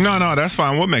date with him? No, that's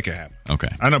fine. We'll make it happen. Okay.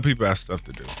 I know people have stuff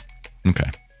to do.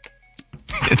 Okay.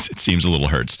 It seems a little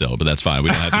hurt still, but that's fine. We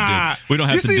don't have to dig. We don't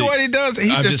have you to see dig. what he does? He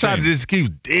just tries to just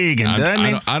keep digging, doesn't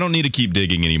he? I don't need to keep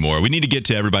digging anymore. We need to get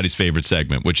to everybody's favorite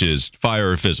segment, which is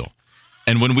Fire or Fizzle.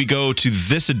 And when we go to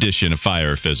this edition of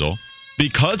Fire or Fizzle,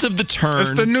 because of the turn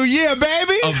it's the new year,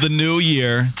 baby. Of the new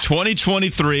year,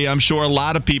 2023, I'm sure a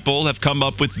lot of people have come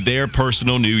up with their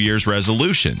personal New Year's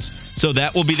resolutions. So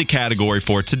that will be the category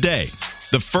for today.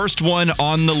 The first one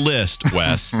on the list,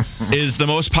 Wes, is the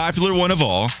most popular one of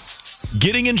all.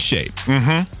 Getting in shape.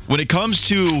 When it comes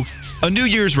to a New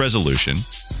Year's resolution,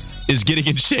 is getting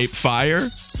in shape fire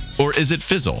or is it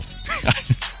fizzle?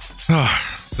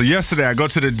 So yesterday I go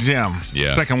to the gym.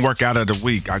 Yeah. Second workout of the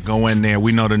week. I go in there.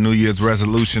 We know the New Year's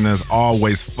resolution is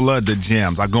always flood the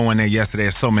gyms. I go in there yesterday.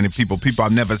 There's so many people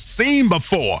I've never seen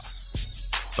before.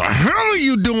 The hell are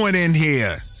you doing in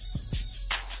here?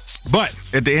 But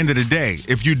at the end of the day,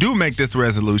 if you do make this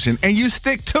resolution and you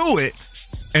stick to it,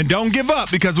 and don't give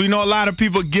up, because we know a lot of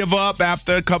people give up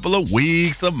after a couple of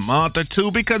weeks, a month or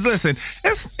two, because listen,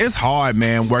 it's hard,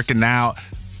 man, working out,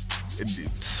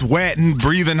 sweating,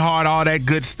 breathing hard, all that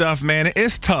good stuff, man.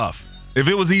 It's tough. If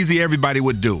it was easy, everybody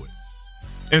would do it.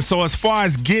 And so as far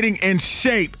as getting in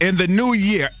shape in the new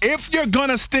year, if you're going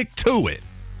to stick to it,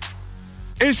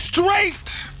 it's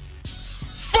straight.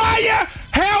 Fire,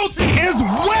 health is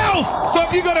wealth. So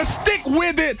if you're going to stick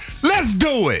with it, let's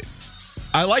do it.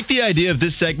 I like the idea of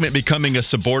this segment becoming a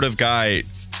supportive guy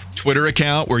Twitter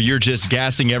account where you're just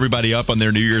gassing everybody up on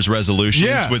their New Year's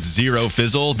resolutions with zero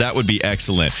fizzle. That would be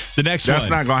excellent. The next one. That's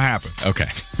not going to happen. Okay.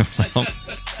 Well,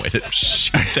 wait,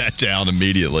 shoot that down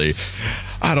immediately.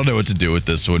 I don't know what to do with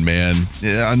this one, man.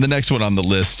 Yeah, and the next one on the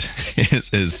list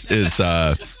is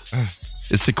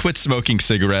to quit smoking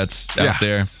cigarettes out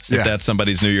there. If that's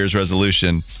somebody's New Year's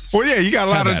resolution. Well, yeah, you got a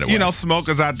lot of,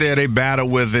 smokers out there. They battle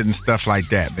with it and stuff like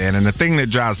that, man. And the thing that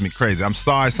drives me crazy, I'm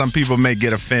sorry, some people may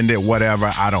get offended,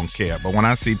 whatever. I don't care. But when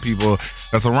I see people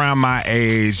that's around my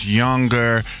age,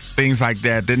 younger, things like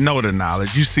that know the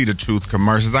knowledge. You see the truth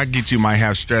commercials. I get you might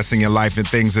have stress in your life and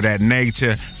things of that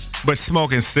nature. But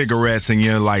smoking cigarettes and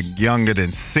you're, like, younger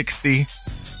than 60,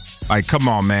 like, come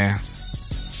on, man.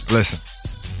 Listen.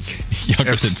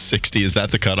 Younger than 60, is that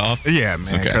the cutoff? Yeah,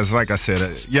 man, because like I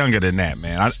said, younger than that,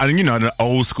 man. The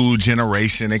old school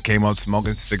generation, they came up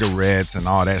smoking cigarettes and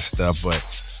all that stuff. But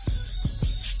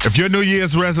if your New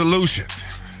Year's resolution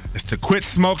is to quit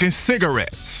smoking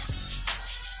cigarettes,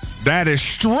 that is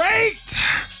straight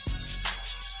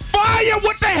fire.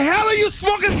 What the hell are you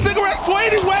smoking cigarettes for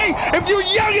anyway if you're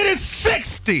younger than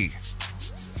 60?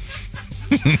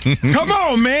 Come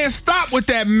on, man. Stop with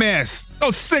that mess.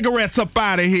 Those cigarettes up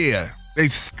out of here. They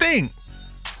stink.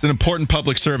 It's an important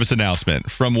public service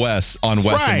announcement from Wes on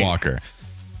Wes and Walker.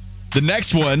 The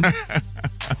next one,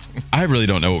 I really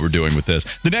don't know what we're doing with this.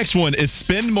 The next one is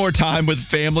spend more time with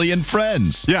family and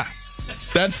friends. Yeah.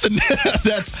 That's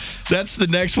the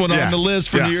next one on the list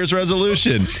for New Year's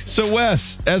resolution. So,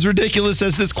 Wes, as ridiculous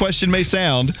as this question may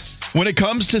sound, when it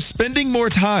comes to spending more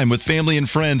time with family and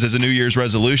friends as a New Year's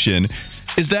resolution,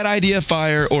 is that idea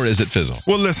fire or is it fizzle?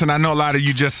 Well, listen, I know a lot of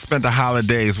you just spent the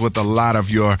holidays with a lot of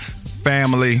your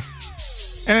family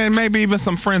and maybe even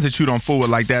some friends that you don't fool with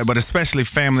like that, but especially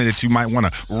family that you might want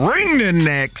to wring their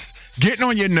necks, getting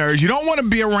on your nerves. You don't want to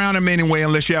be around them anyway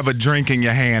unless you have a drink in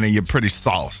your hand and you're pretty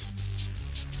sauce.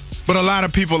 But a lot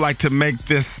of people like to make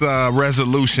this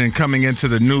resolution coming into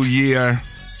the new year,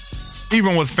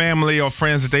 even with family or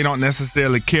friends that they don't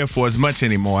necessarily care for as much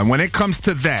anymore. And when it comes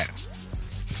to that,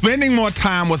 spending more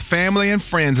time with family and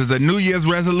friends as a New Year's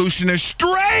resolution is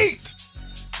straight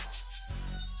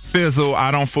fizzle.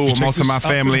 I don't fool with most of my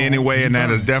family anyway, and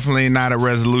that is definitely not a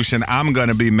resolution I'm going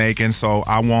to be making, so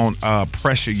I won't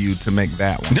pressure you to make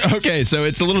that one. Okay, so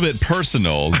it's a little bit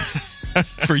personal.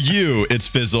 For you, it's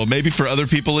fizzle. Maybe for other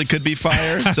people, it could be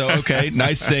fire. So, okay,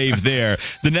 nice save there.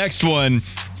 The next one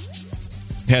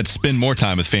had spend more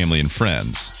time with family and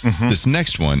friends. This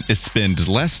next one is spend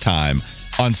less time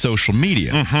on social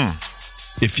media.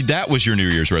 If that was your New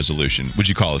Year's resolution, would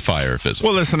you call it fire or fizzle?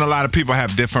 Well, listen, a lot of people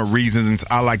have different reasons.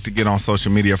 I like to get on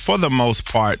social media for the most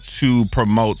part to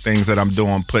promote things that I'm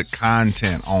doing, put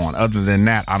content on. Other than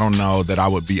that, I don't know that I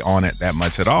would be on it that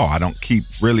much at all. I don't keep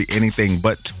really anything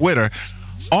but Twitter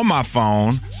on my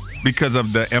phone. because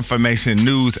of the information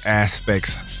news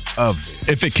aspects of it.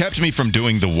 If it kept me from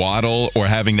doing the waddle or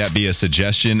having that be a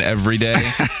suggestion every day,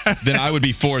 then I would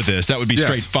be for this. That would be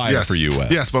straight fire for you,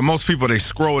 Wes. Yes, but most people, they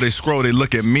scroll, they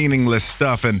look at meaningless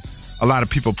stuff, and a lot of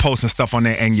people posting stuff on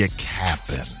there, and you're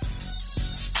capping.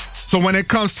 So when it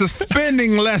comes to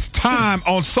spending less time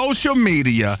on social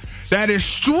media, that is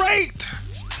straight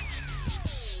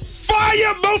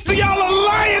fire. Most of y'all are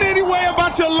lying anyway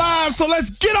about your lives, so let's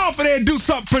get off of there and do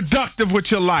something productive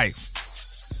with your life.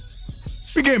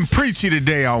 We're getting preachy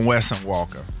today on Wes and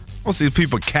Walker. Most of these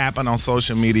people capping on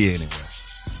social media anyway.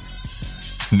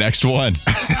 Next one.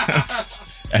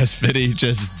 As Fitty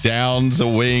just downs a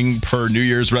wing per New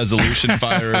Year's resolution,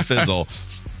 fire or fizzle.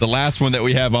 The last one that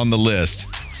we have on the list.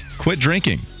 Quit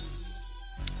drinking.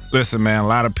 Listen, man, a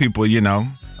lot of people,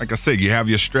 like I said, you have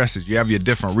your stresses. You have your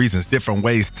different reasons, different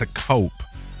ways to cope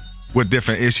with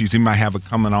different issues you might have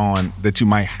coming on, that you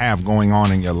might have going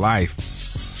on in your life.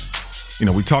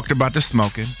 We talked about the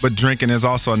smoking, but drinking is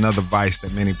also another vice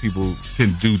that many people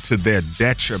can do to their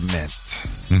detriment.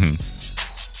 Mm-hmm.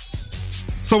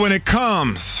 So when it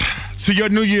comes to your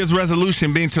New Year's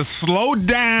resolution being to slow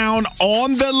down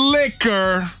on the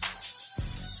liquor,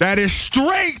 that is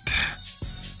straight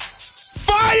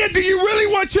fire. Do you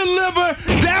really want your liver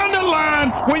down the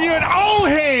line when you're an old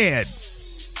head?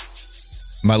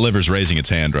 My liver's raising its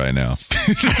hand right now.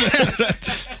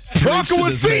 Walker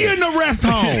will see you in the rest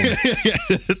home.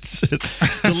 It's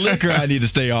the liquor I need to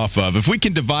stay off of. If we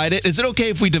can divide it, is it okay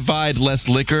if we divide less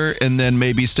liquor and then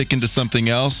maybe stick into something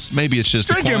else? Maybe it's just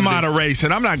drink in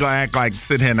moderation. I'm not going to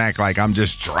sit here and act like I'm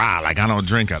just dry, like I don't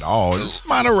drink at all. It's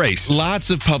moderation.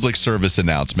 Lots of public service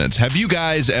announcements. Have you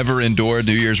guys ever endured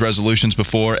New Year's resolutions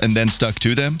before and then stuck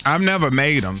to them? I've never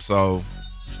made them, so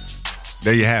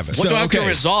there you have it. What do I have to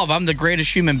resolve? I'm the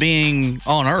greatest human being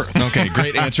on earth. Okay,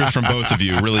 great answers from both of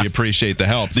you. Really appreciate the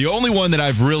help. The only one that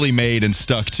I've really made and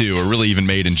stuck to, or really even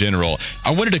made in general,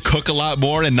 I wanted to cook a lot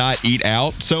more and not eat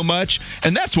out so much,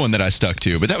 and that's one that I stuck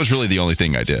to, but that was really the only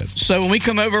thing I did. So when we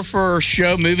come over for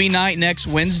show movie night next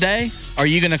Wednesday, are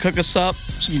you going to cook us up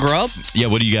some grub? Yeah,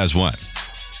 what do you guys want?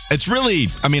 It's really,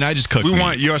 I just cook We meat.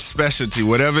 want your specialty.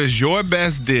 Whatever is your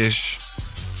best dish,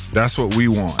 that's what we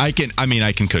want. I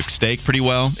can cook steak pretty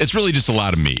well. It's really just a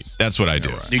lot of meat. That's what I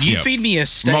do. Dude, you feed me a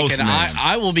steak and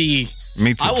I will be...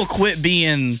 Me too. I will quit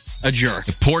being a jerk.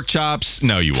 Pork chops?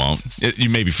 No, you won't.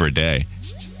 Maybe for a day.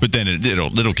 But then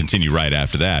it'll continue right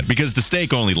after that because the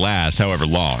steak only lasts however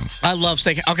long. I love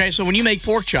steak. Okay, so when you make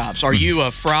pork chops, are you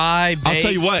a fry, bake? I'll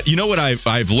tell you what. You know what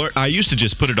I've learned? I used to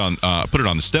just put it on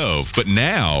the stove, but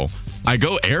now I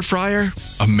go air fryer.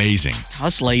 Amazing.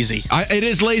 That's lazy. It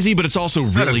is lazy, but it's also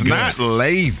really good. It's not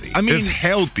lazy. It's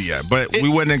healthier, but we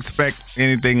wouldn't expect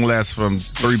anything less from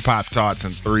 3 Pop-Tarts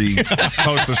and 3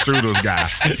 toaster strudels guy.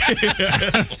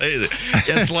 It's lazy.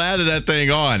 Yeah, slather that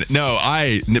thing on. No,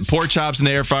 pork chops in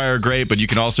the air fryer are great, but you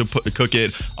can also cook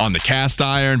it on the cast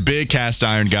iron. Big cast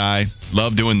iron guy.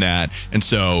 Love doing that. And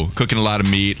so cooking a lot of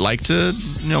meat. Like to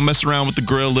mess around with the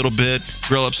grill a little bit.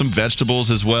 Grill up some vegetables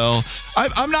as well.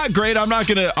 I'm not great. I'm not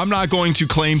going to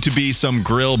claim to be some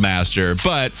grill master,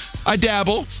 but I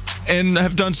dabble and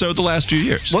have done so the last few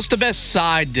years. What's the best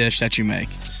side dish that you make?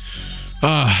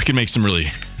 I can make some really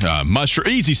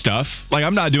easy stuff. Like,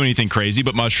 I'm not doing anything crazy,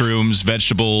 but mushrooms,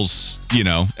 vegetables,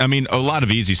 a lot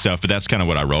of easy stuff, but that's kind of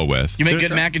what I roll with. You make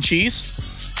good mac and cheese?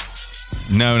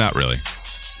 No, not really.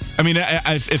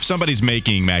 If somebody's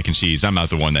making mac and cheese, I'm not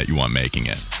the one that you want making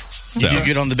it. You do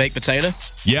good on the baked potato?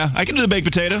 Yeah, I can do the baked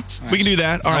potato. Right. We can do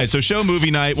that. All right, so show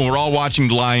movie night when we're all watching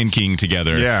The Lion King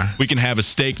together. Yeah. We can have a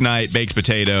steak night, baked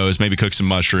potatoes, maybe cook some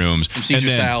mushrooms. Some Caesar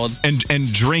salad.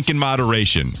 And drink in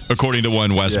moderation, according to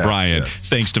one Wes Bryant,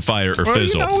 thanks to Fire or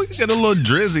Fizzle. We can get a little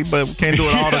drizzy, but we can't do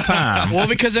it all the time. Well,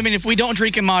 because, if we don't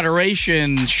drink in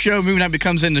moderation, show movie night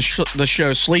becomes the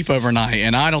show sleepover night,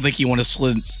 and I don't think you want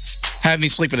to have me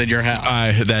sleeping at your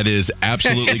house. That is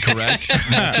absolutely correct.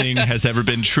 Nothing has ever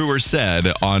been truer said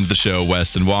on the show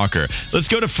Wes and Walker. Let's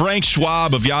go to Frank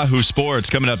Schwab of Yahoo Sports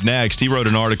coming up next. He wrote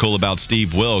an article about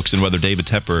Steve Wilkes and whether David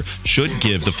Tepper should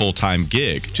give the full-time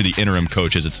gig to the interim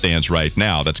coach as it stands right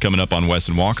now. That's coming up on Wes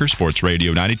and Walker, Sports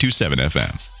Radio 92.7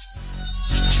 FM.